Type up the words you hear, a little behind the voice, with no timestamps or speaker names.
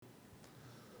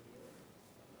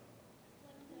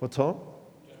What time?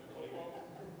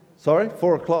 Sorry,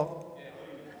 4 o'clock.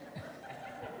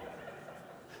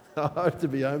 I hope to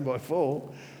be home by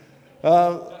 4.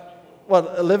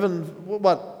 What, 11,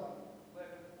 what?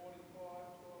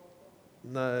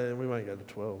 No, we won't go to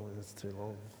 12. It's too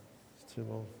long. It's too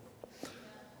long.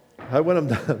 I hope when I'm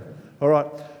done. All right.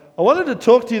 I wanted to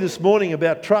talk to you this morning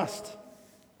about trust.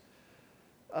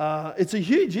 It's a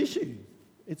huge issue.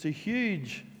 It's a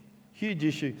huge, huge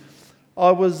issue. I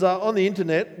was on the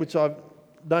internet, which I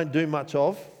don't do much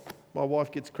of. My wife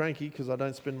gets cranky because I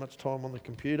don't spend much time on the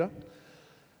computer,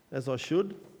 as I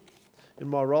should, in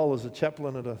my role as a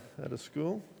chaplain at a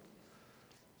school.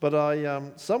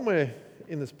 But somewhere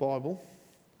in this Bible,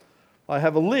 I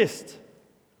have a list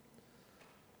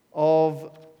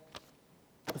of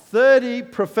 30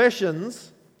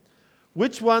 professions,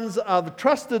 which ones are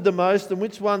trusted the most and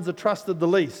which ones are trusted the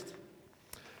least.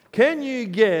 Can you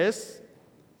guess,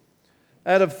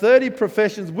 out of 30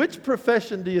 professions, which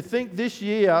profession do you think this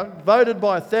year, voted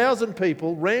by 1,000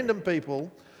 people, random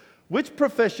people, which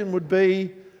profession would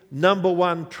be number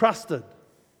one trusted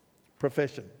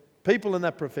profession? People in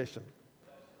that profession.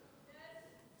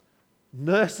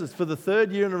 Nurses. For the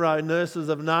third year in a row, nurses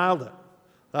have nailed it.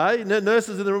 Hey,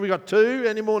 nurses in the room, we got 2.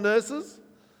 Any more nurses?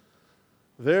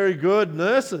 Very good,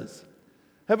 nurses.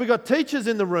 Have we got teachers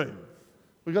in the room?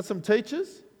 We got some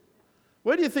teachers?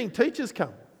 Where do you think teachers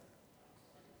come?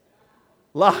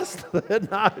 Last?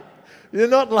 No, you're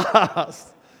not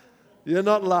last. You're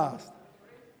not last.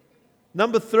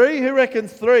 Number 3, who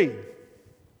reckons 3?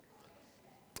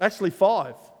 Actually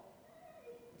 5.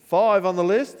 5 on the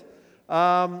list.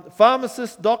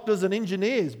 Pharmacists, doctors and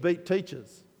engineers beat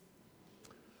teachers.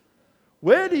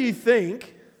 Where do you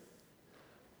think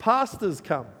pastors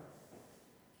come?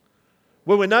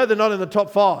 Well, we know they're not in the top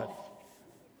 5,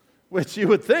 which you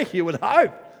would think, you would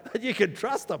hope, that you could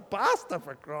trust a pastor,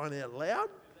 for crying out loud.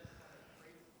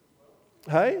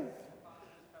 Hey?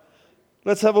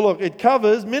 Let's have a look. It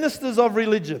covers ministers of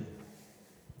religion.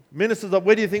 Ministers of,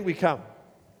 where do you think we come?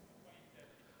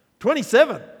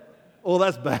 27. Oh,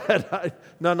 that's bad.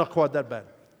 No, not quite that bad.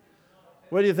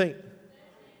 Where do you think?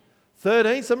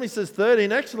 13. Somebody says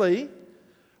 13. Actually,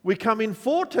 we come in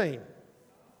 14.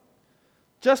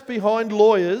 Just behind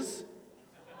lawyers,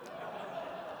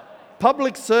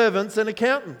 public servants and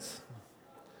accountants.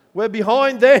 We're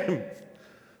behind them.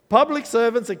 Public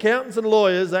servants, accountants and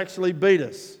lawyers actually beat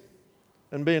us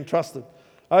and being trusted.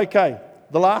 Okay,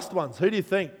 the last ones. Who do you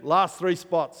think? Last 3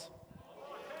 spots.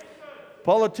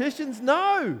 Politicians?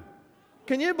 No.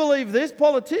 Can you believe this?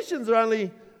 Politicians are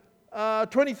only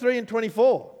 23 and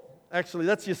 24. Actually,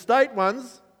 that's your state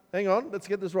ones. Hang on, let's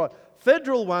get this right.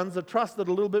 Federal ones are trusted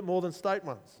a little bit more than state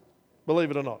ones.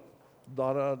 Believe it or not.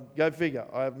 Go figure.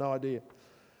 I have no idea.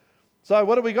 So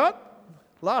what have we got?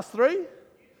 Last 3?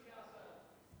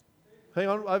 Hang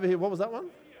on, over here. What was that one?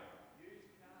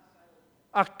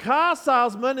 A car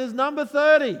salesman is number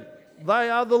 30. They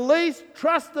are the least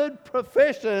trusted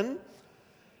profession.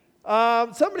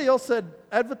 Somebody else said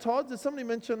advertise. Did somebody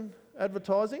mention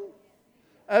advertising?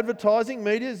 Advertising,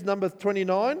 media is number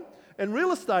 29. And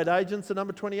real estate agents are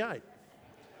number 28.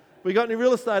 We got any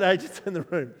real estate agents in the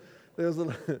room?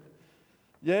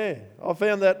 Yeah, I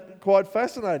found that quite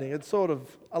fascinating. It sort of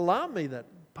alarmed me that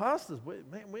pastors,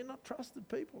 we're not trusted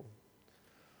people.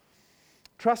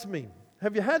 Trust me.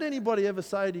 Have you had anybody ever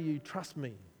say to you, trust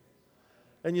me?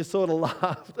 And you sort of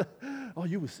laughed. Oh,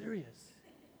 you were serious.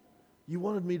 You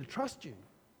wanted me to trust you.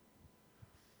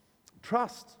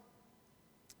 Trust.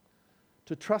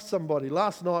 To trust somebody.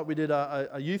 Last night we did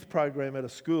a youth program at a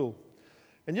school.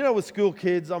 And you know, with school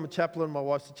kids, I'm a chaplain, my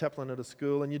wife's a chaplain at a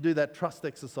school, and you do that trust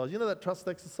exercise. You know that trust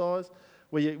exercise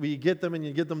where you get them and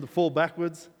you get them to fall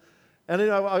backwards? And you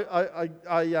know,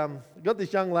 I got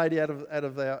this young lady out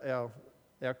of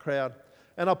our crowd,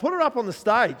 and I put her up on the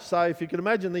stage. So if you can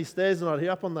imagine these stairs right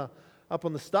here up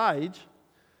on the stage,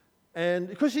 and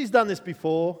because she's done this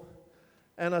before,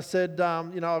 and I said,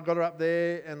 I got her up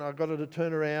there and I got her to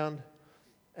turn around,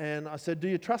 and I said, do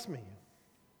you trust me?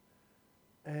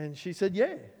 And she said,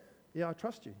 yeah, I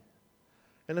trust you.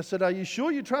 And I said, are you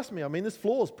sure you trust me? I mean, this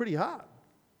floor is pretty hard.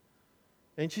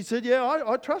 And she said, yeah,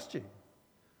 I trust you.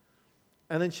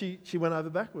 And then she went over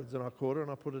backwards, and I caught her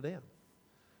and I put her down.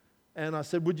 And I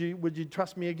said, would you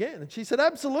trust me again? And she said,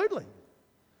 absolutely.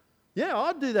 Yeah,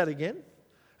 I'd do that again.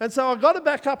 And so I got her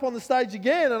back up on the stage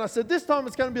again, and I said, this time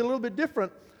it's going to be a little bit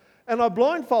different. And I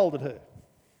blindfolded her.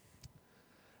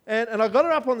 And I got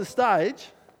her up on the stage,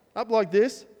 up like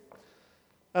this,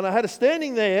 and I had her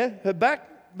standing there, her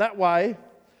back that way,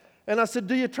 and I said,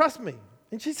 do you trust me?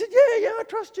 And she said, yeah, I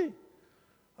trust you.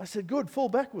 I said, good, fall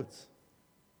backwards.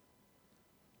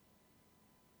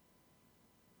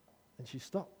 And she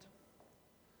stopped.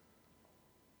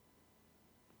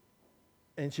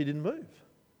 And she didn't move.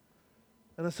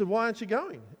 And I said, why aren't you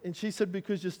going? And she said,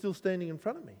 because you're still standing in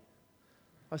front of me.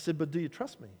 I said, but do you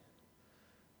trust me?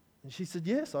 And she said,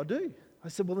 yes, I do. I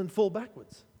said, well, then fall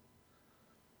backwards.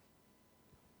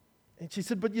 And she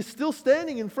said, but you're still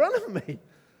standing in front of me.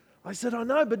 I said, I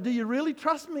know, but do you really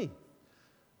trust me?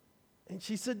 And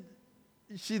she said,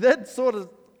 she then sort of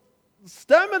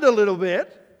stammered a little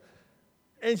bit,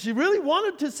 and she really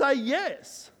wanted to say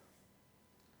yes.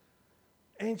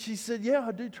 And she said, yeah,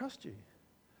 I do trust you.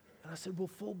 And I said, well,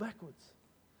 fall backwards.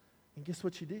 And guess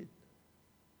what she did?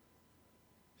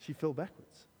 She fell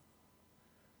backwards,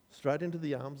 straight into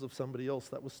the arms of somebody else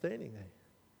that was standing there.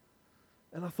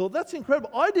 And I thought, that's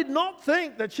incredible. I did not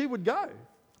think that she would go.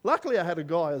 Luckily, I had a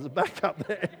guy as a backup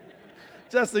there,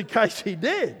 just in case he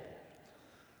did.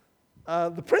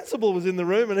 The principal was in the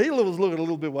room, and he was looking a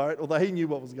little bit worried, although he knew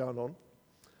what was going on.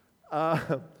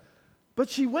 But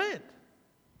she went.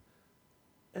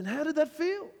 And how did that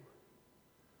feel?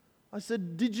 I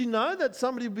said, did you know that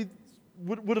somebody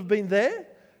would have been there?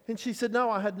 And she said, no,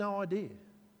 I had no idea.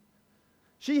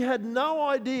 She had no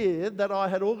idea that I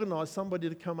had organised somebody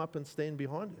to come up and stand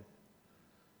behind her.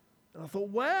 And I thought,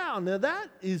 wow, now that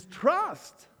is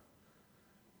trust.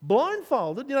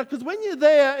 Blindfolded, because when you're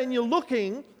there and you're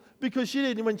looking, because she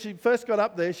did, when she first got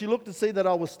up there, she looked to see that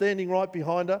I was standing right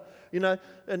behind her,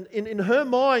 and in her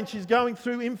mind, she's going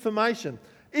through information.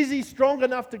 Is he strong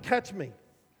enough to catch me?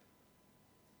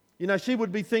 She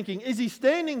would be thinking, is he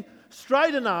standing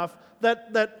straight enough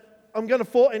that I'm going to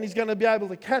fall and he's going to be able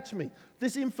to catch me?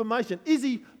 This information. Is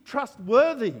he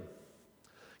trustworthy?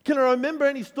 Can I remember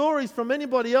any stories from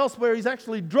anybody else where he's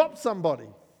actually dropped somebody?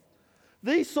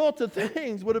 These sorts of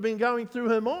things would have been going through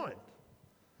her mind.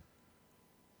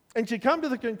 And she come to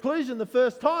the conclusion the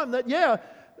first time that, yeah,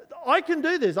 I can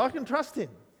do this. I can trust him.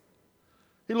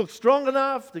 He looks strong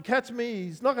enough to catch me.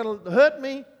 He's not going to hurt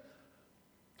me.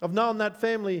 I've known that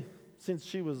family since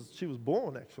she was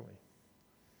born, actually.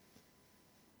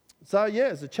 So, yeah,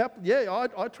 as a chaplain, yeah,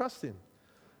 I trust him.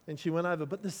 And she went over.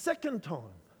 But the second time,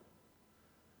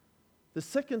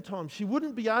 she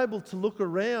wouldn't be able to look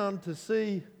around to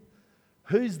see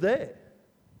who's there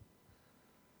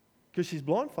because she's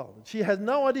blindfolded. She has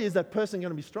no idea, is that person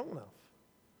going to be strong enough?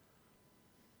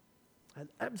 Had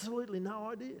absolutely no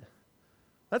idea.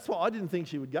 That's why I didn't think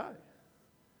she would go.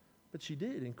 But she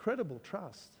did. Incredible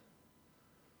trust.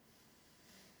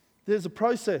 There's a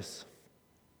process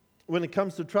when it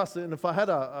comes to trust. And if I had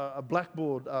a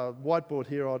blackboard, a whiteboard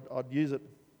here, I'd use it.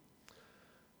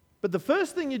 But the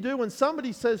first thing you do when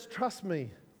somebody says, trust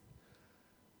me,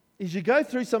 is you go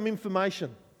through some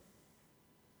information.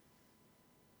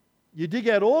 You dig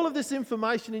out all of this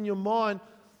information in your mind.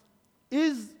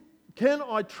 Can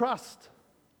I trust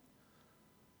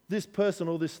this person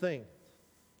or this thing?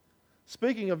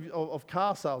 Speaking of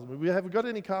car salesmen, have we got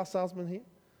any car salesmen here?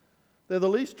 They're the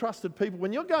least trusted people.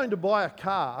 When you're going to buy a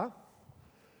car,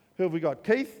 who have we got?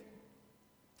 Keith?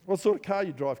 What sort of car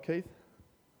you drive, Keith?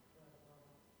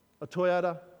 A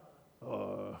Toyota?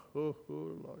 Oh,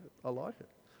 I like it.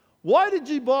 Why did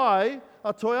you buy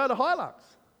a Toyota Hilux?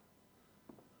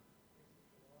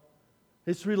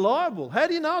 It's reliable. How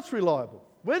do you know it's reliable?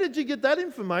 Where did you get that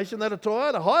information that a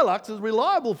Toyota Hilux is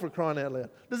reliable, for crying out loud?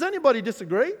 Does anybody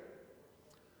disagree?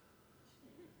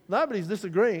 Nobody's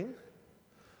disagreeing.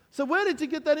 So where did you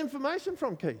get that information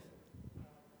from, Keith?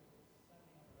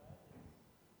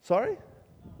 Sorry?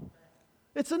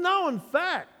 It's a known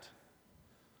fact.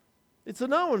 It's a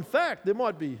known fact. There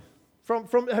might be.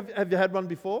 Have you had one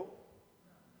before?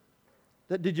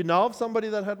 Did you know of somebody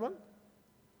that had one?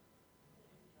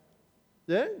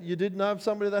 Yeah, you did know of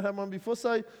somebody that had one before.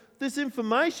 So this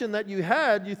information that you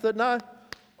had, you thought, no,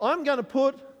 I'm going to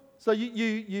put. So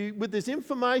you with this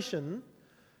information,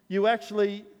 you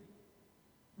actually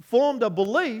formed a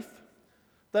belief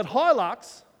that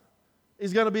Hilux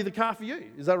is going to be the car for you.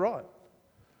 Is that right?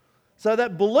 So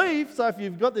that belief, so if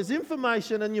you've got this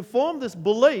information and you form this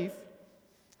belief,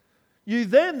 you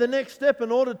then, the next step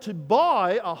in order to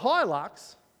buy a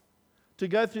Hilux, to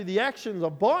go through the actions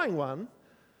of buying one,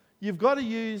 you've got to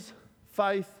use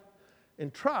faith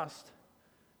and trust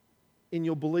in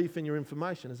your belief and your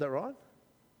information. Is that right?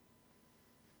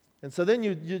 And so then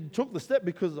you took the step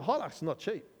because the Hilux is not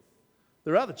cheap.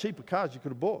 There are other cheaper cars you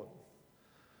could have bought.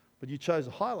 But you chose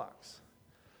a Hilux.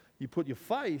 You put your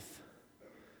faith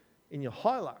in your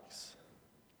Hilux.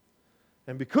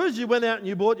 And because you went out and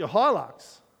you bought your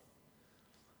Hilux,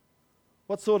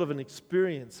 what sort of an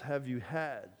experience have you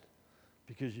had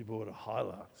because you bought a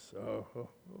Hilux?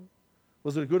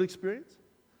 Was it a good experience?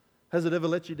 Has it ever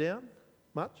let you down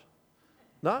much?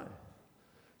 No.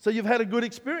 So you've had a good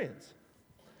experience.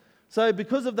 So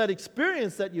because of that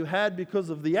experience that you had, because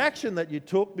of the action that you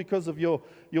took, because of your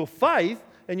faith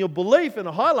and your belief in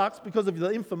a Hilux, because of the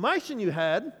information you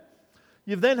had,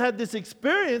 you've then had this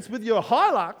experience with your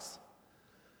Hilux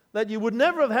that you would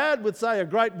never have had with, say, a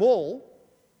Great Wall.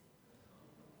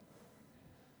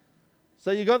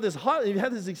 So you had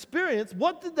this experience.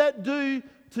 What did that do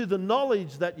to the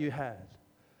knowledge that you had?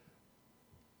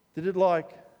 Did it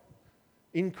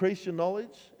increase your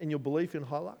knowledge and your belief in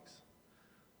Hilux?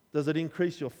 Does it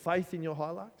increase your faith in your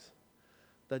Hilux?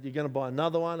 That you're going to buy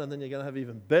another one and then you're going to have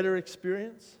even better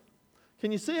experience?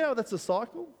 Can you see how that's a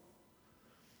cycle?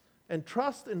 And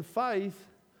trust and faith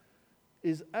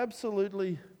is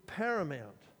absolutely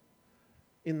paramount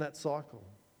in that cycle.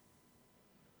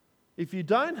 If you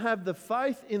don't have the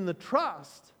faith in the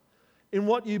trust, in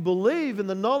what you believe, in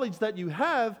the knowledge that you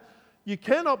have, you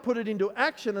cannot put it into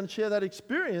action and share that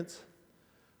experience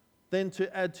then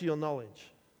to add to your knowledge.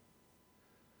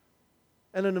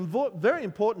 And a very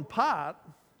important part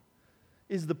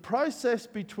is the process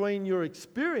between your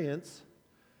experience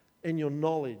and your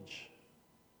knowledge.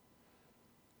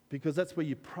 Because that's where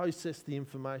you process the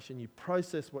information, you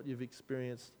process what you've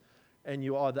experienced, and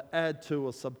you either add to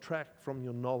or subtract from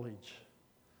your knowledge.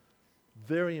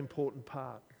 Very important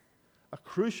part, a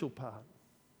crucial part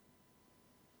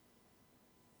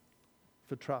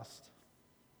for trust.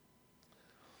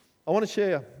 I want to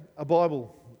share a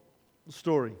Bible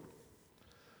story.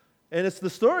 And it's the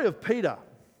story of Peter.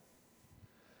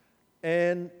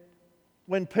 And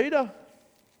when Peter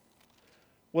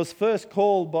was first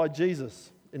called by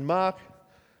Jesus in Mark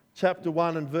chapter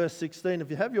 1 and verse 16,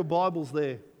 if you have your Bibles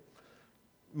there,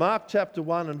 Mark chapter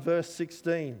 1 and verse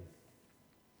 16.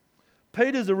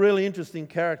 Peter's a really interesting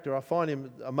character. I find him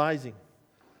amazing.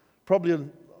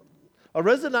 I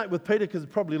resonate with Peter because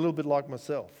he's probably a little bit like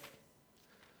myself.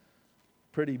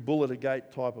 Pretty bull at a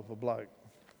gate type of a bloke.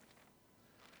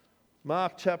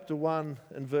 Mark chapter 1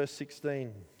 and verse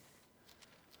 16.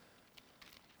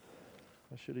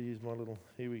 I should have used my little...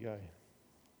 Here we go.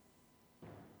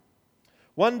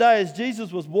 One day as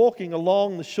Jesus was walking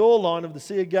along the shoreline of the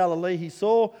Sea of Galilee, he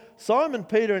saw Simon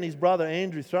Peter and his brother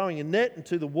Andrew throwing a net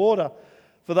into the water,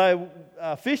 for they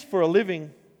fished for a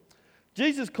living.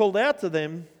 Jesus called out to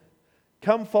them,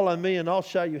 "Come follow me and I'll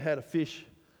show you how to fish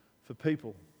for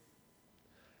people."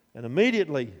 And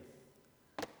immediately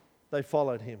they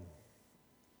followed him.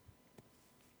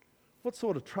 What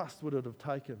sort of trust would it have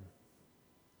taken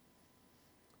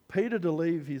Peter to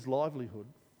leave his livelihood?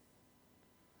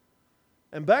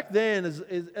 And back then,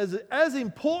 as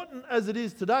important as it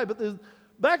is today, but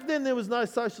back then there was no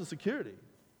social security.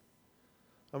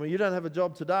 I mean, you don't have a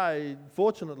job today.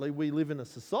 Fortunately, we live in a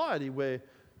society where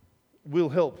we'll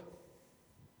help.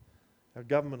 Our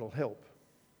government will help.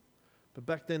 But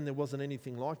back then there wasn't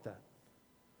anything like that.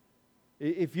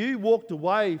 If you walked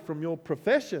away from your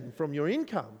profession, from your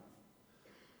income,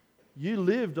 you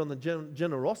lived on the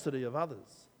generosity of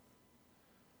others.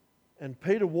 And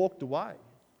Peter walked away.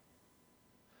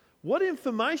 What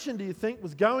information do you think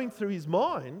was going through his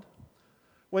mind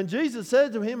when Jesus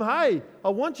said to him, "Hey, I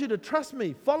want you to trust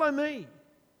me, follow me,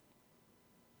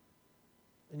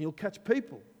 and you'll catch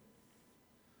people"?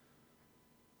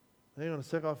 Hang on a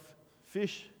sec,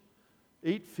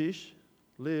 eat fish,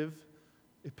 live.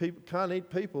 If people can't eat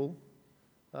people,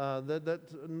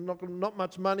 that's not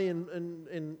much money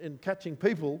in catching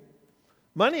people.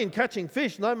 Money in catching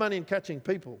fish, no money in catching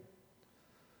people.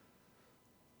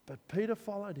 But Peter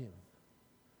followed him.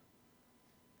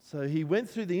 So he went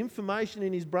through the information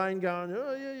in his brain going,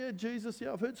 "Oh, yeah, Jesus,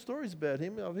 yeah, I've heard stories about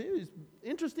him. I've heard he's an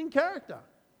interesting character.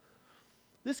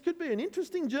 This could be an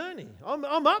interesting journey.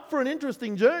 I'm up for an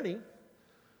interesting journey.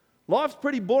 Life's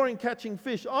pretty boring catching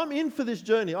fish. I'm in for this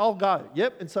journey. I'll go."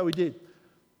 Yep, and so he did.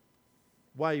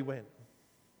 Away he went.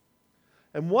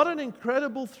 And what an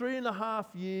incredible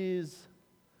 3.5 years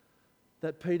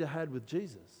that Peter had with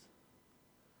Jesus.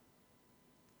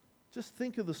 Just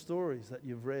think of the stories that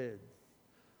you've read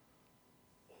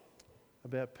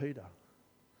about Peter.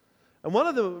 And one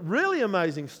of the really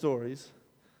amazing stories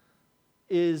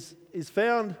is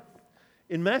found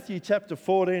in Matthew chapter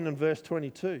 14 and verse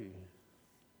 22.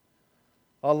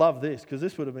 I love this because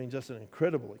this would have been just an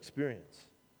incredible experience.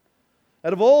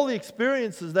 Out of all the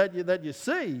experiences that you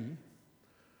see,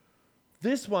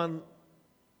 this one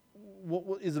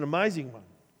is an amazing one.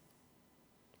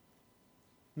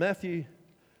 Matthew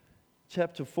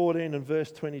chapter 14 and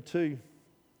verse 22.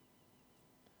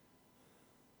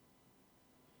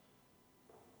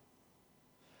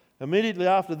 Immediately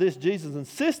after this, Jesus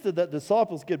insisted that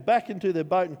disciples get back into their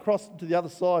boat and cross to the other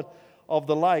side of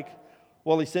the lake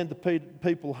while he sent the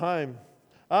people home.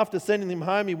 After sending him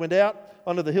home, he went out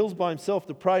onto the hills by himself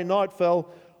to pray. Night fell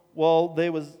while he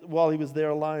was there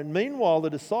alone. Meanwhile, the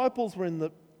disciples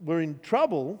were in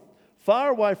trouble far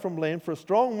away from land, for a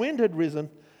strong wind had risen,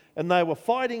 and they were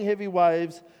fighting heavy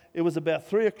waves. It was about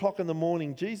 3 o'clock in the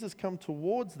morning. Jesus came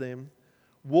towards them,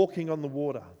 walking on the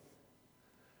water.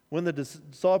 When the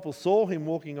disciples saw him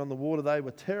walking on the water, they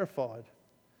were terrified.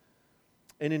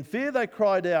 And in fear they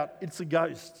cried out, "It's a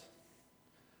ghost."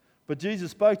 But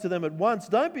Jesus spoke to them at once.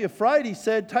 "Don't be afraid," he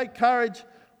said. "Take courage,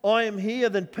 I am here."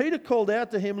 Then Peter called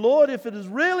out to him, "Lord, if it is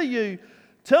really you,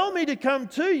 tell me to come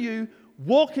to you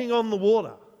walking on the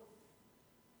water."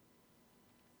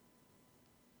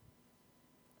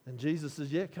 And Jesus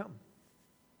says, "Yeah, come.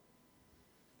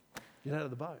 Get out of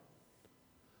the boat."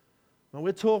 Now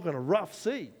we're talking a rough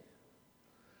sea.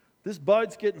 This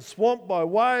boat's getting swamped by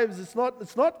waves. It's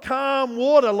not calm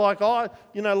water like a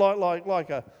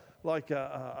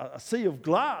sea of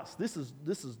glass. This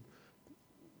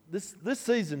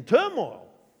sea's in turmoil.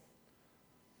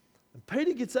 And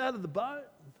Peter gets out of the boat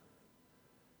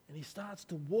and he starts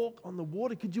to walk on the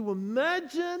water. Could you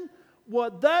imagine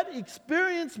what that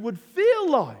experience would feel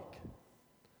like?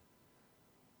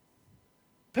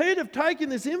 Peter had taken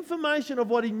this information of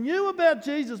what he knew about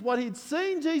Jesus, what he'd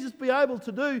seen Jesus be able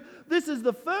to do. This is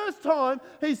the first time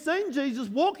he's seen Jesus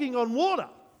walking on water.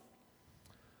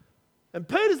 And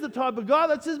Peter's the type of guy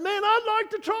that says, "Man, I'd like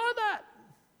to try that.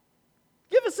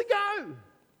 Give us a go."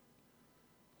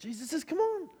 Jesus says, "Come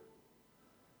on."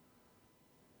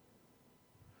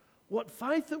 What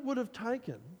faith it would have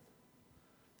taken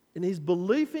in his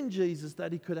belief in Jesus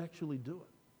that he could actually do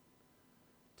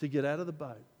it, to get out of the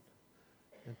boat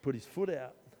and put his foot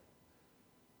out.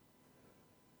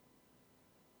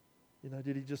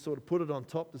 Did he just sort of put it on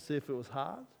top to see if it was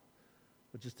hard?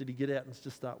 Or did he get out and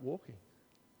just start walking?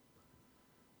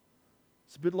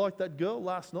 It's a bit like that girl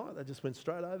last night. They just went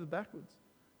straight over backwards.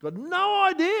 Got no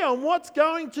idea on what's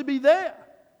going to be there.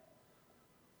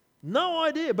 No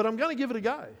idea, but I'm going to give it a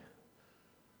go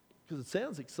because it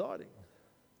sounds exciting.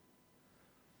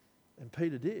 And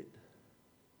Peter did.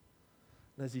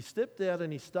 And as he stepped out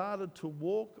and he started to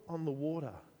walk on the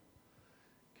water,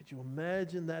 could you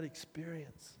imagine that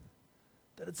experience?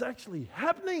 That it's actually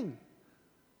happening.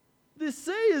 This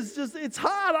sea is it's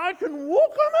hard. I can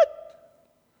walk on it.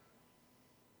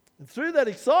 And through that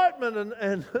excitement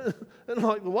and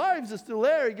like the waves are still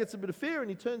there, he gets a bit of fear and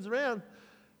he turns around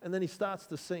and then he starts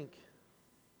to sink.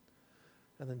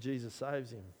 And then Jesus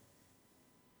saves him.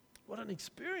 What an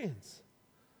experience.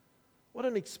 What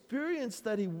an experience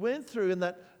that he went through, and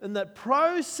that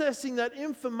processing that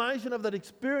information of that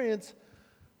experience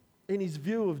in his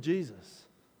view of Jesus.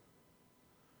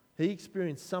 He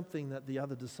experienced something that the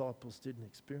other disciples didn't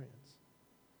experience.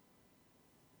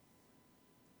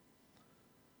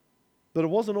 But it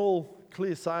wasn't all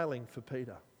clear sailing for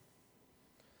Peter.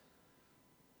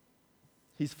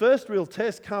 His first real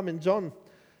test come in John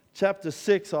chapter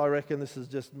 6, I reckon. This is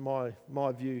just my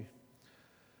view.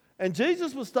 And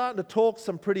Jesus was starting to talk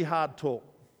some pretty hard talk.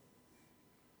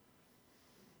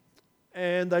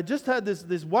 And they just had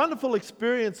this wonderful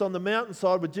experience on the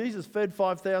mountainside where Jesus fed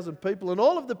 5,000 people. And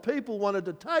all of the people wanted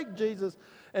to take Jesus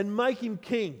and make him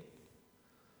king.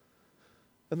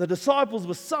 And the disciples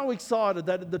were so excited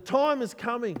that the time is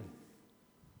coming.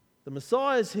 The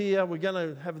Messiah's here. We're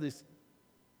going to have this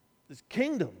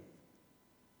kingdom.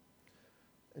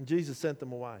 And Jesus sent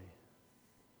them away.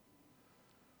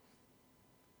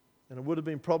 And it would have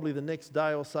been probably the next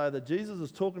day or so that Jesus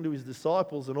was talking to his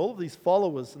disciples and all of these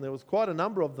followers, and there was quite a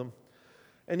number of them.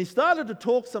 And he started to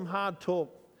talk some hard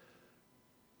talk.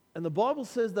 And the Bible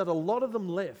says that a lot of them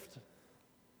left,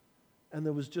 and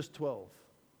there was just 12.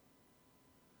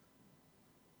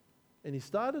 And he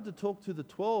started to talk to the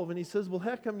 12, and he says, "Well,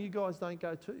 how come you guys don't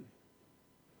go too?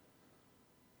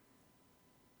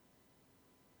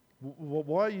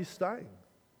 Why are you staying?"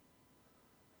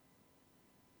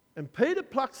 And Peter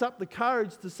plucks up the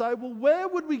courage to say, "Well, where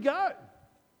would we go?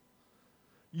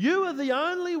 You are the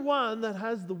only one that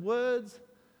has the words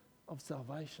of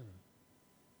salvation.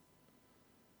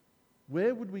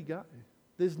 Where would we go?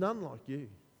 There's none like you."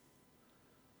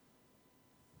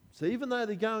 So even though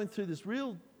they're going through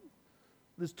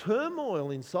this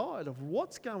turmoil inside of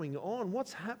what's going on,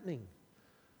 what's happening,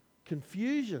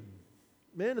 confusion.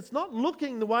 Man, it's not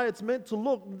looking the way it's meant to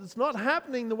look. It's not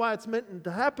happening the way it's meant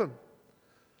to happen.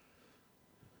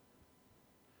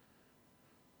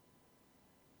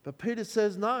 But Peter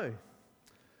says no.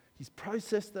 He's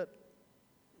processed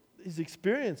his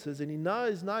experiences, and he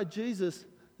knows, no, Jesus,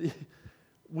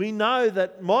 we know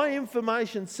that my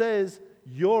information says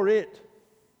you're it.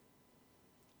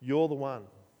 You're the one.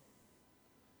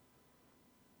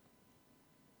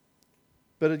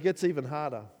 But it gets even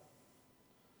harder.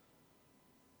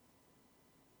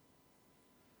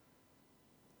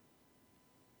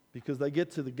 Because they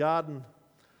get to the Garden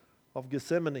of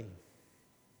Gethsemane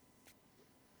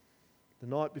the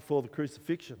night before the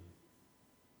crucifixion.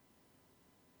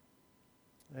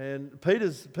 And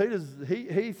Peter's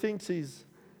he thinks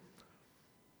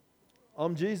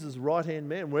I'm Jesus' right-hand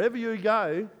man. Wherever you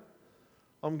go,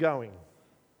 I'm going.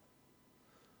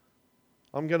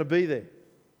 I'm going to be there.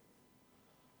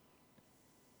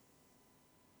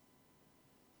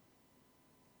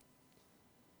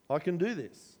 I can do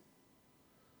this.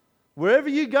 Wherever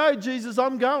you go, Jesus,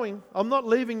 I'm going. I'm not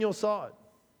leaving your side.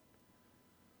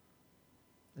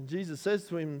 And Jesus says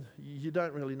to him, you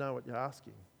don't really know what you're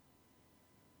asking.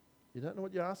 You don't know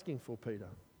what you're asking for, Peter.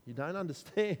 You don't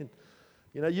understand.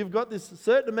 You've got this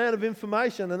certain amount of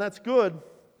information, and that's good.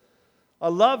 I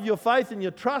love your faith and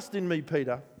your trust in me,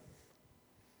 Peter.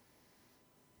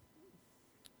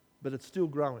 But it's still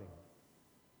growing.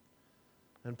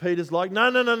 And Peter's like,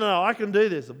 no, I can do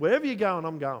this. Wherever you're going,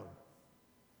 I'm going.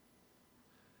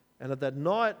 And at that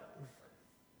night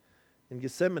in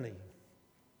Gethsemane,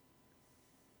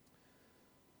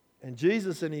 and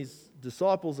Jesus and his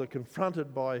disciples are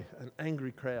confronted by an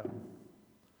angry crowd.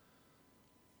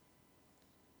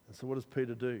 And so what does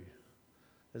Peter do?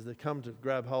 As they come to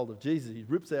grab hold of Jesus, he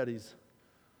rips out his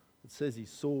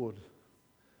sword,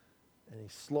 and he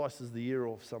slices the ear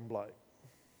off some bloke.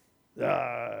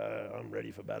 I'm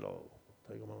ready for battle.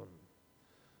 Take them on.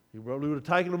 He probably would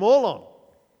have taken them all on.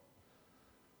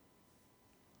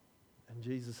 And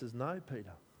Jesus says, no,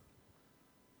 Peter.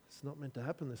 It's not meant to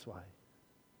happen this way.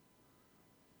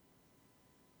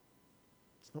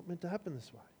 It's not meant to happen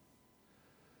this way.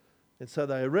 And so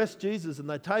they arrest Jesus and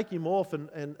they take him off,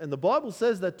 and the Bible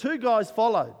says that two guys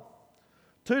followed,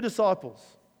 two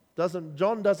disciples.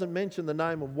 John doesn't mention the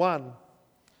name of one.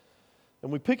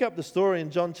 And we pick up the story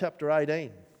in John chapter 18.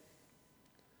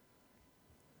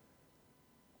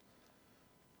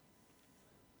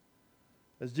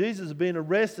 As Jesus is being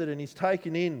arrested and he's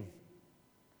taken in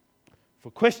for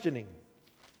questioning.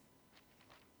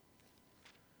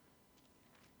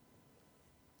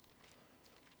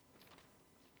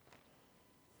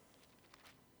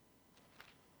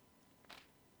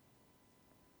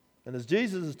 And as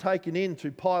Jesus is taken in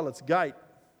to Pilate's gate,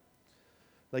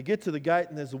 they get to the gate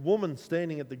and there's a woman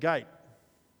standing at the gate.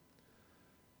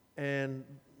 And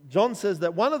John says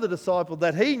that one of the disciples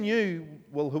that he knew,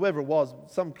 well, whoever it was,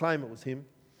 some claim it was him,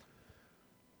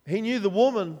 he knew the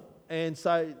woman and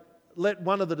so let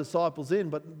one of the disciples in,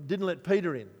 but didn't let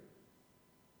Peter in.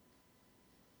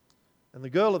 And the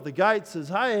girl at the gate says,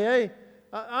 hey,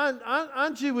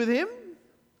 aren't you with him?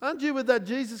 Aren't you with that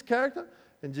Jesus character?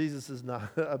 And Jesus says, no.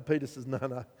 Peter says,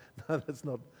 no, that's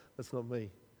not me.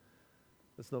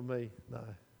 That's not me, no.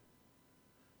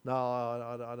 No,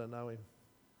 I don't know him.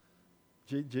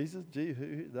 Jesus?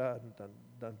 Who? No,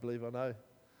 don't believe I know.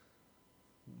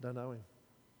 Don't know him.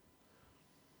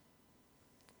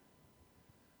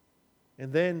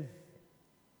 And then,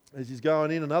 as he's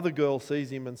going in, another girl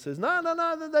sees him and says, no,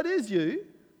 that is you.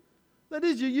 That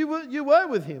is you. You were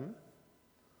with him.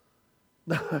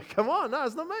 No, come on. No,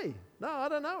 it's not me. No, I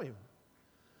don't know him.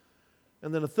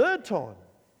 And then a third time,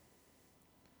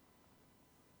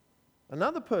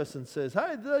 another person says,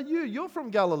 hey, you're from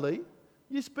Galilee.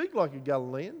 You speak like a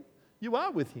Galilean. You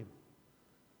are with him.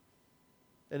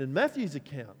 And in Matthew's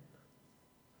account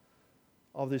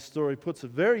of this story puts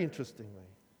it very interestingly.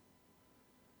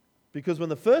 Because when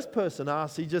the first person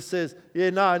asks, he just says, yeah,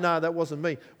 no, that wasn't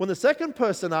me. When the second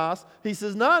person asks, he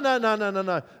says, no.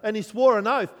 And he swore an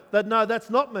oath that, no, that's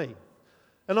not me.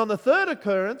 And on the third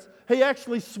occurrence, he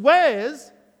actually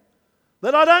swears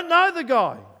that I don't know the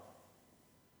guy.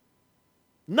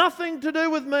 Nothing to do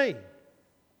with me.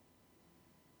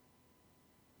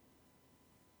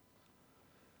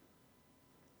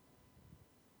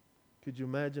 Could you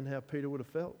imagine how Peter would have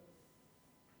felt?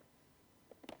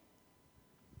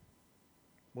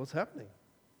 What's happening?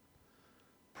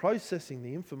 Processing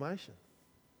the information,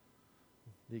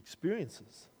 the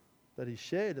experiences that he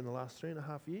shared in the last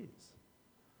 3.5 years.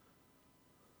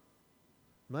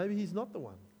 Maybe he's not the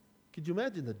one. Could you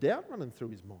imagine the doubt running through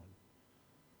his mind?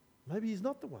 Maybe he's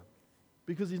not the one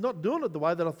because he's not doing it the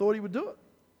way that I thought he would do it.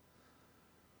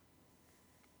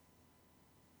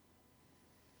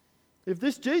 If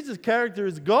this Jesus character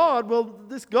is God, well,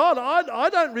 this God, I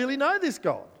don't really know this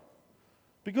God.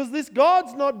 Because this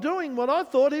God's not doing what I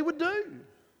thought he would do.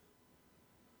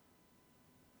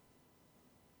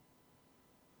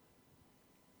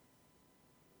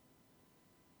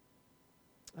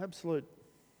 Absolute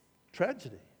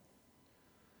tragedy.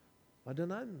 I don't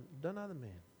know the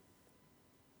man.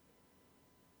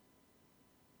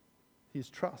 his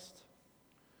trust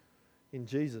in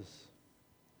Jesus,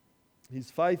 his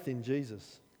faith in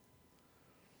Jesus.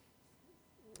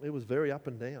 It was very up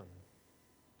and down.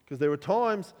 Because there were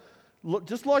times,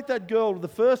 just like that girl, the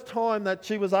first time that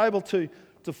she was able to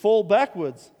fall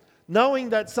backwards,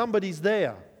 knowing that somebody's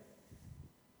there.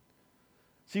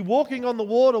 See, walking on the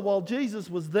water while Jesus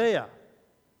was there.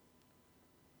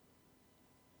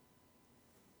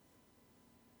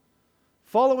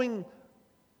 Following,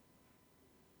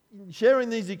 sharing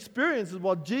these experiences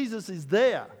while Jesus is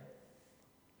there.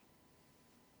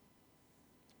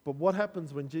 But what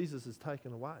happens when Jesus is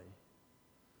taken away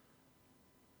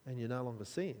and you no longer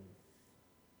see him?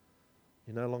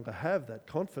 You no longer have that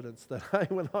confidence that, hey,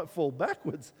 when I fall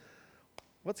backwards,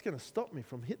 what's going to stop me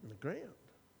from hitting the ground?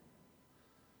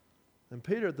 And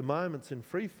Peter at the moment's in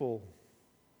free fall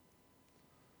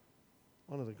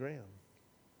onto the ground.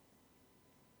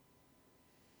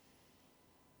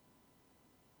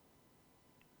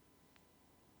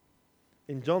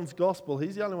 In John's Gospel,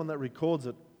 he's the only one that records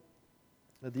it.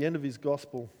 At the end of his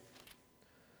Gospel,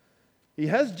 he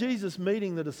has Jesus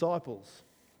meeting the disciples.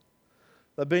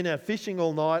 They've been out fishing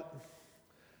all night,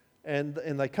 and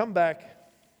they come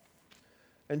back,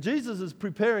 and Jesus is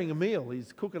preparing a meal.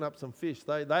 He's cooking up some fish.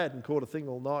 They hadn't caught a thing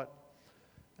all night.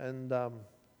 And,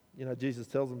 Jesus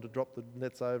tells them to drop the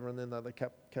nets over, and then they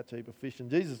catch a heap of fish. And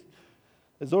Jesus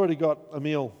has already got a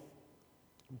meal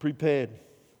prepared.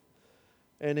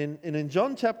 And in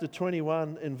John chapter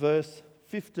 21, in verse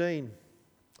 15,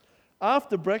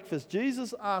 after breakfast,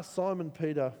 Jesus asked Simon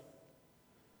Peter,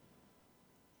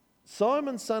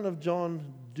 "Simon, son of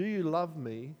John, do you love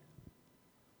me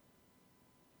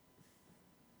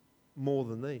more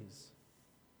than these?"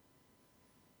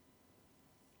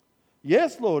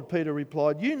 "Yes, Lord," Peter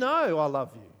replied, "you know I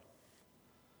love you."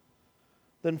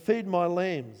 "Then feed my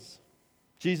lambs."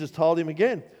 Jesus told him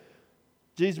again.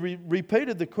 Jesus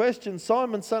repeated the question,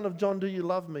 "Simon, son of John, do you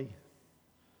love me?"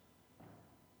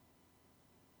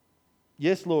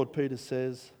 "Yes, Lord," Peter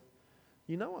says,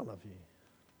 "you know I love you."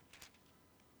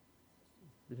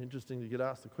 It's been interesting to get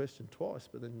asked the question twice,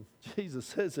 but then Jesus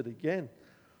says it again.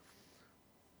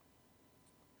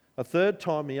 A third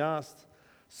time he asked,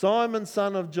 "Simon,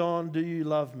 son of John, do you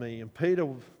love me?" And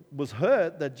Peter was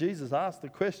hurt that Jesus asked the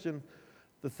question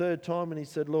the third time, and he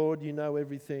said, "Lord, you know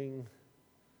everything.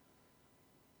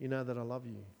 You know that I love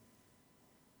you."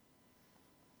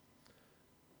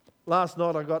 Last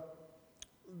night I got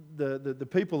the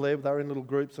people there, they were in little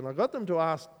groups, and I got them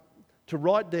to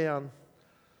write down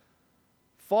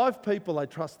 5 people they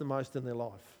trust the most in their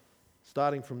life,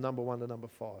 starting from number 1 to number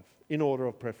 5, in order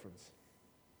of preference.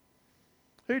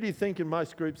 Who do you think in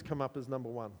most groups come up as number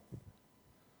 1?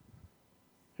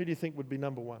 Who do you think would be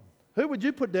number 1? Who would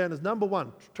you put down as number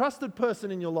 1? Trusted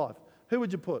person in your life. Who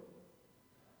would you put?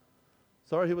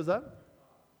 Sorry, who was that?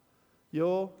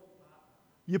 Your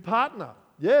partner.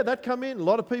 Yeah, that come in. A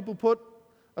lot of people put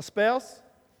a spouse.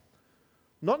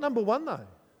 Not number 1 though.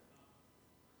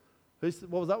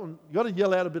 What was that one? You got to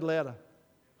yell out a bit louder.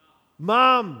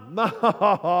 Mum.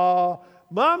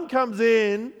 Mum comes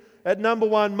in at number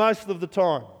 1 most of the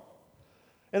time.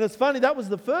 And it's funny, that was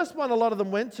the first one a lot of them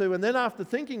went to, and then after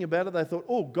thinking about it, they thought,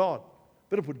 oh, God,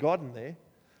 better put God in there.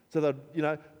 So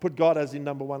they'd, put God as in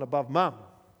number 1 above Mum.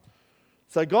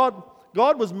 So God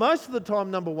was most of the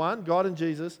time number 1, God and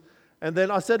Jesus. And then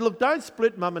I said, look, don't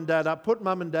split Mum and Dad up. Put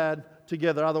Mum and Dad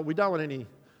together. Otherwise, we don't want any,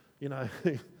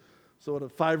 sort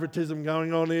of favouritism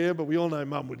going on here, but we all know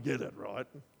Mum would get it, right?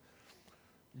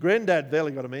 Granddad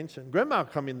barely got a mention. Grandma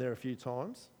come in there a few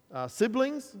times.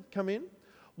 Siblings come in.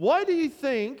 Why do you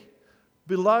think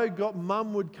below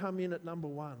Mum would come in at number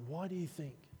 1? Why do you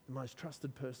think the most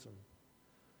trusted person?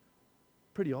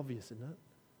 Pretty obvious, isn't it?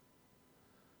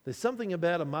 There's something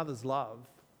about a mother's love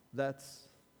that's,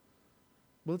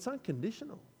 it's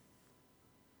unconditional.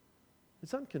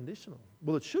 It's unconditional.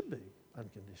 Well, it should be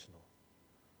unconditional.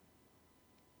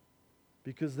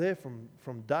 Because they're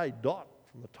from day dot,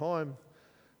 from the time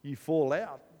you fall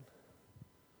out,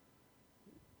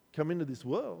 come into this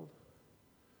world,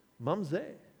 Mum's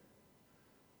there.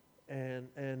 And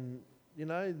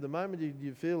the moment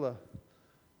you feel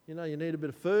you need a bit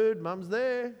of food, Mum's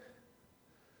there.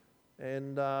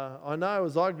 And I know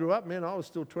as I grew up, man, I was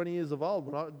still 20 years of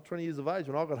age.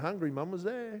 When I got hungry, Mum was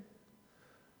there.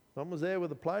 Mum was there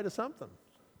with a plate of something.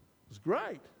 It was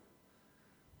great.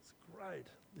 It's great.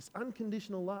 This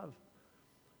unconditional love.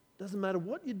 Doesn't matter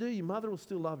what you do, your mother will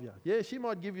still love you. Yeah, she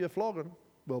might give you a flogging.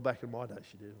 Well, back in my day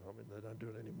she did. I mean, they don't do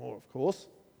it anymore, of course.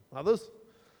 Mothers,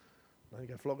 don't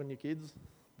go flogging your kids.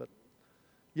 But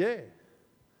yeah.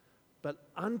 But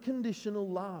unconditional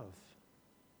love.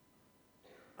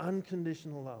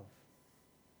 Unconditional love.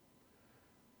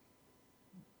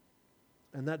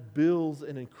 And that builds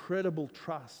an incredible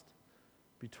trust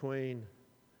between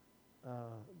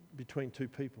two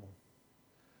people.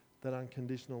 That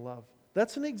unconditional love.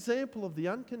 That's an example of the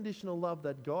unconditional love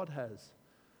that God has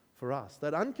for us.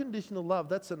 That unconditional love,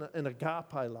 that's an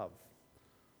agape love.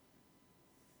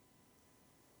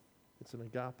 It's an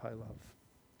agape love.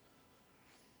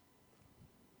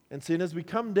 And see, and as we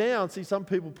come down, see, some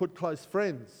people put close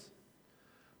friends.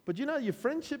 But you know, your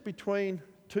friendship between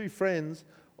two friends,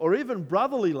 or even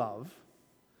brotherly love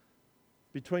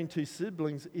between two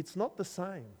siblings, it's not the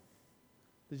same.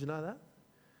 Did you know that?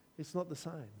 It's not the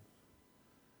same.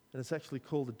 And it's actually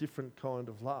called a different kind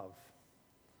of love.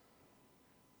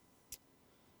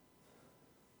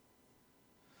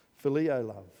 Phileo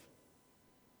love.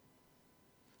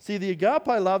 See, the agape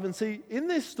love, and see, in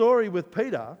this story with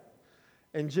Peter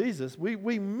and Jesus,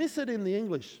 we miss it in the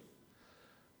English.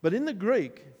 But in the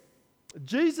Greek,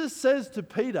 Jesus says to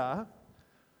Peter,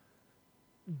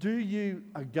 "Do you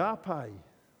agape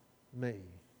me?"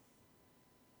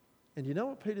 And you know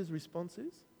what Peter's response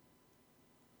is?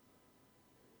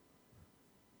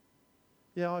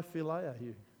 "Yeah, I phileo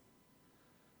you."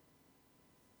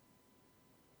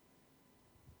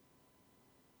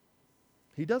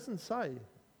 He doesn't say,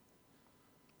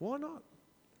 "Why not?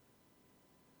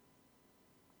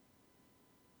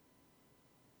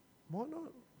 Why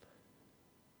not?"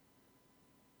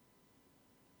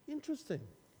 Interesting.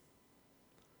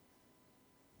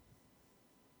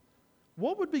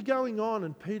 What would be going on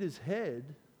in Peter's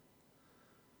head,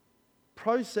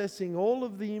 processing all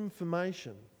of the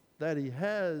information that he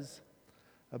has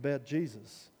about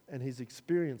Jesus and his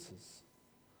experiences?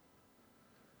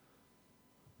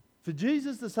 For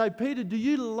Jesus to say, "Peter, do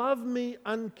you love me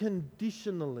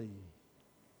unconditionally?"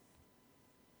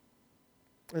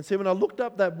 And see, when I looked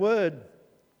up that word,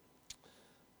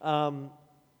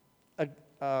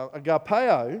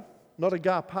 agapeo, not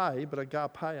agape, but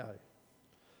agapeo,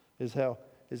 is how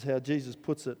Jesus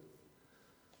puts it.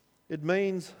 It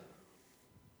means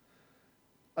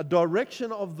a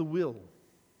direction of the will,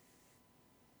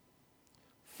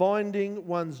 finding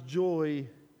one's joy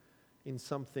in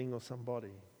something or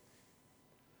somebody.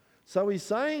 So he's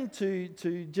saying to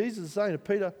Jesus, is saying to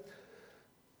Peter,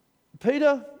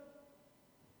 "Peter,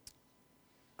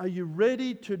 are you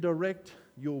ready to direct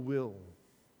your will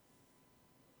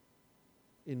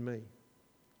in me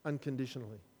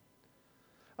unconditionally?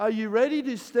 Are you ready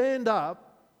to stand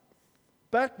up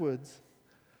backwards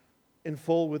and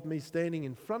fall with me standing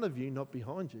in front of you, not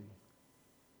behind you?"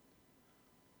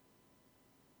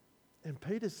 And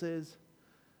Peter says,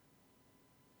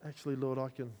 "Actually, Lord, I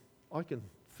can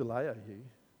phileo you."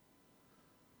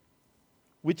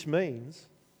 Which means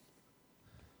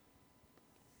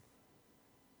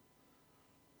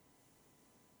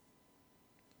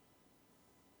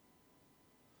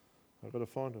I've got to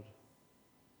find it.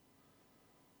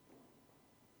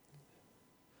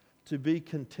 To be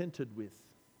contented with.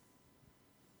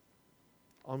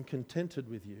 I'm contented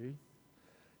with you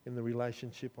in the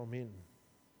relationship I'm in.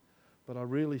 But I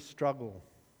really struggle.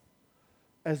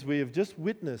 As we have just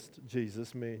witnessed,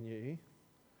 Jesus, me and you,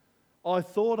 I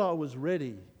thought I was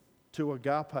ready to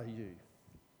agape you.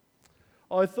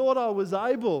 I thought I was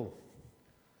able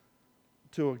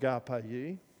to agape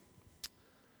you.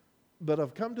 But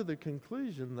I've come to the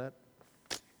conclusion that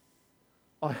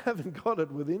I haven't got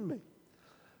it within me.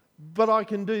 But I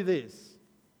can do this.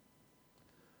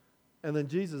 And then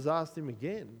Jesus asked him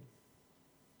again,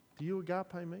 "Do you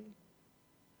agape me?"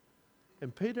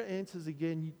 And Peter answers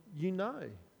again, "You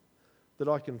know that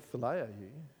I can phileo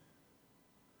you."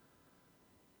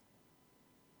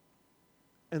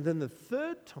 And then the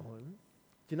third time,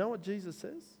 do you know what Jesus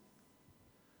says?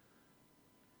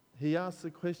 He asks the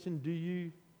question, "Do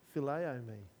you phileo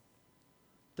me?"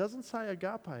 Doesn't say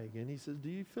agape again. He says, "Do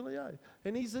you phileo?"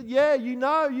 And he said, "Yeah, you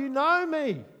know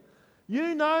me.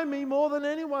 You know me more than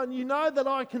anyone. You know that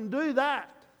I can do that.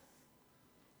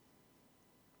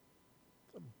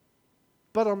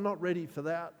 But I'm not ready for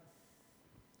that.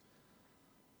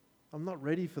 I'm not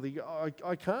ready for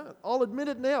I can't. I'll admit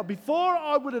it now. Before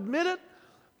I would admit it,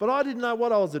 but I didn't know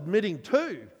what I was admitting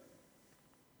to.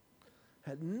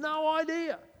 Had no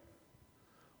idea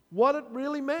what it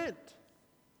really meant.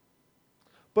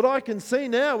 But I can see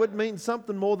now it means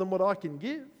something more than what I can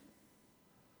give.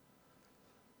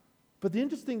 But the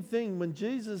interesting thing, when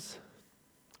Jesus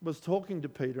was talking to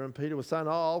Peter and Peter was saying,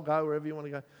 "Oh, I'll go wherever you want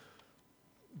to go,"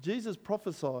 Jesus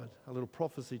prophesied a little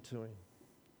prophecy to him.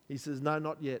 He says, "No,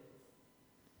 not yet.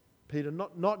 Peter,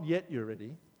 not yet you're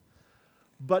ready,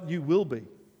 but you will be.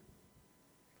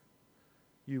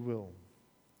 You will."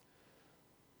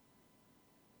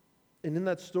 And in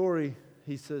that story,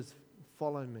 he says,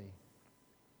 "Follow me."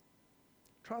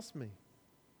 trust me?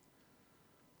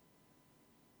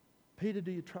 Peter,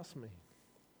 do you trust me?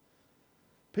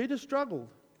 Peter struggled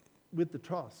with the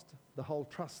trust, the whole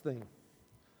trust thing.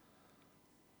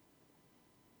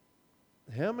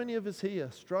 How many of us here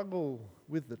struggle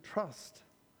with the trust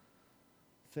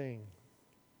thing?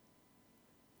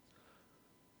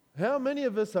 How many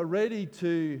of us are ready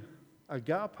to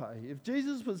agape? If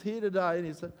Jesus was here today and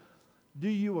he said, do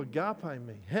you agape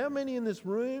me? How many in this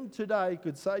room today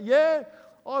could say, yeah,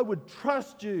 I would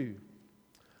trust you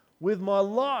with my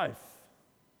life?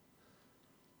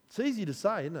 It's easy to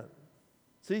say, isn't it?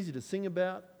 It's easy to sing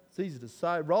about. It's easy to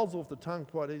say. It rolls off the tongue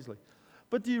quite easily.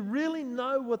 But do you really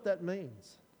know what that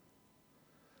means?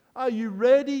 Are you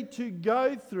ready to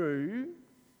go through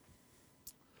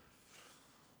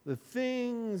the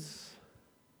things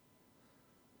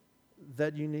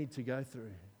that you need to go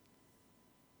through?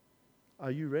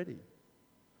 Are you ready?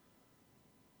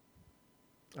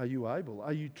 Are you able?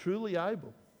 Are you truly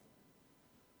able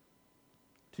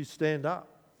to stand up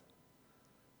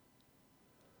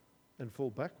and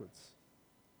fall backwards,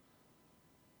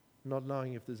 not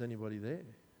knowing if there's anybody there?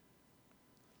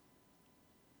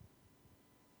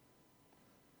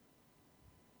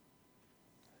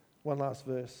 One last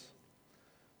verse.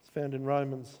 It's found in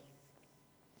Romans.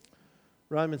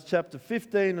 Romans chapter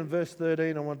 15 and verse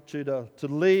 13. I want you to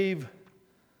leave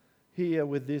here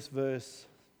with this verse.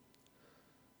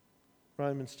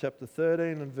 Romans chapter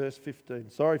 13 and verse 15.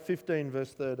 15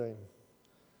 verse 13.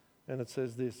 And it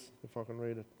says this, if I can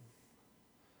read it.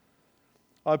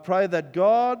 I pray that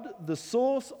God, the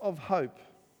source of hope,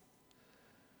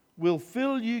 will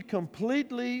fill you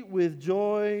completely with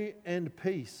joy and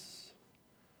peace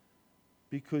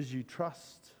because you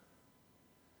trust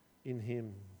in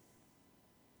Him.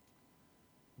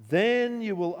 Then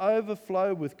you will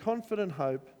overflow with confident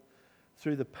hope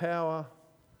through the power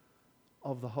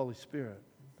of the Holy Spirit.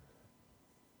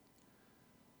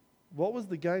 What was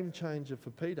the game changer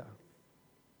for Peter?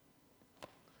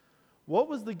 What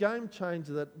was the game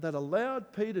changer that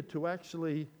allowed Peter to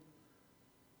actually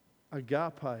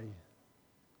agape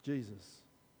Jesus?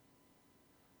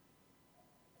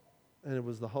 And it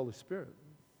was the Holy Spirit.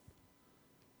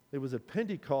 It was at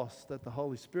Pentecost that the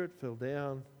Holy Spirit fell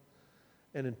down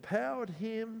and empowered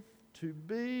him to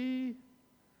be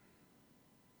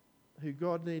who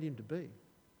God needed him to be.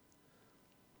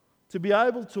 To be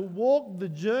able to walk the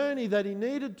journey that he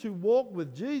needed to walk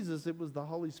with Jesus, it was the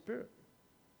Holy Spirit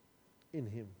in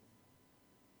him.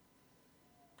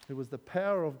 It was the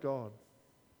power of God.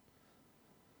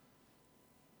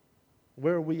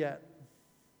 Where are we at?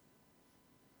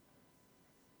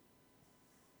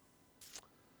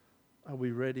 Are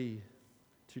we ready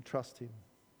to trust Him?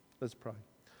 Let's pray.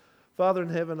 Father in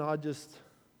heaven, I just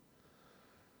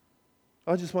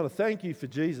want to thank You for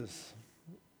Jesus.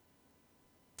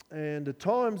 And at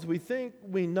times we think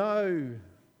we know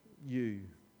You.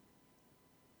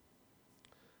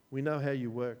 We know how You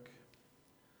work.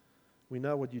 We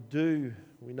know what You do.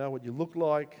 We know what You look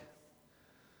like.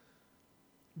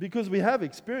 Because we have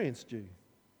experienced You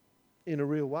in a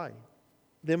real way.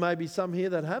 There may be some here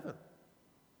that haven't.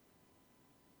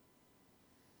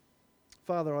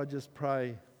 Father, I just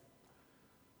pray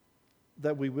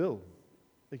that we will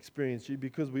experience You,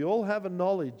 because we all have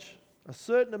a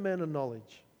certain amount of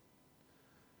knowledge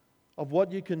of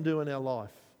what You can do in our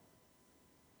life.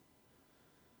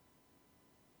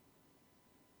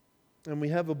 And we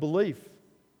have a belief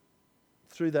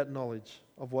through that knowledge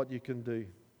of what You can do.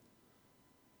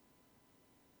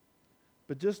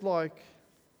 But just like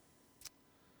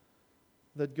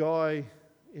that guy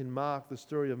in Mark, the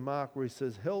story of Mark, where he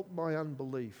says, help my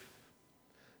unbelief.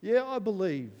 Yeah, I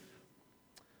believe.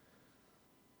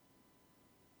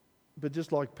 But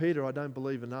just like Peter, I don't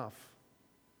believe enough.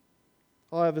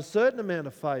 I have a certain amount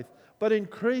of faith, but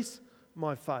increase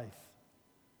my faith.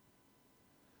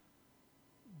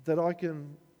 That I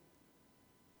can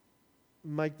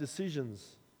make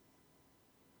decisions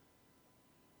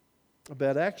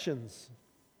about actions,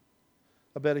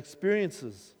 about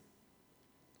experiences.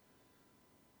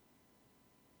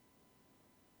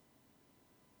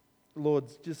 Lord,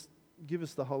 just give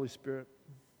us the Holy Spirit.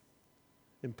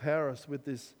 Empower us with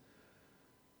this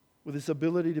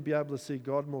ability to be able to see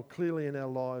God more clearly in our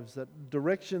lives, that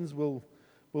directions will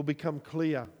become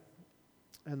clear,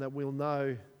 and that we'll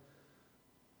know,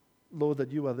 Lord, that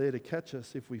You are there to catch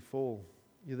us if we fall.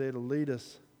 You're there to lead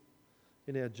us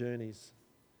in our journeys.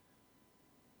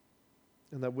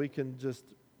 And that we can just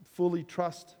fully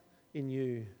trust in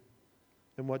You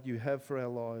and what You have for our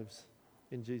lives.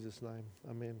 In Jesus' name,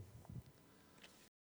 amen.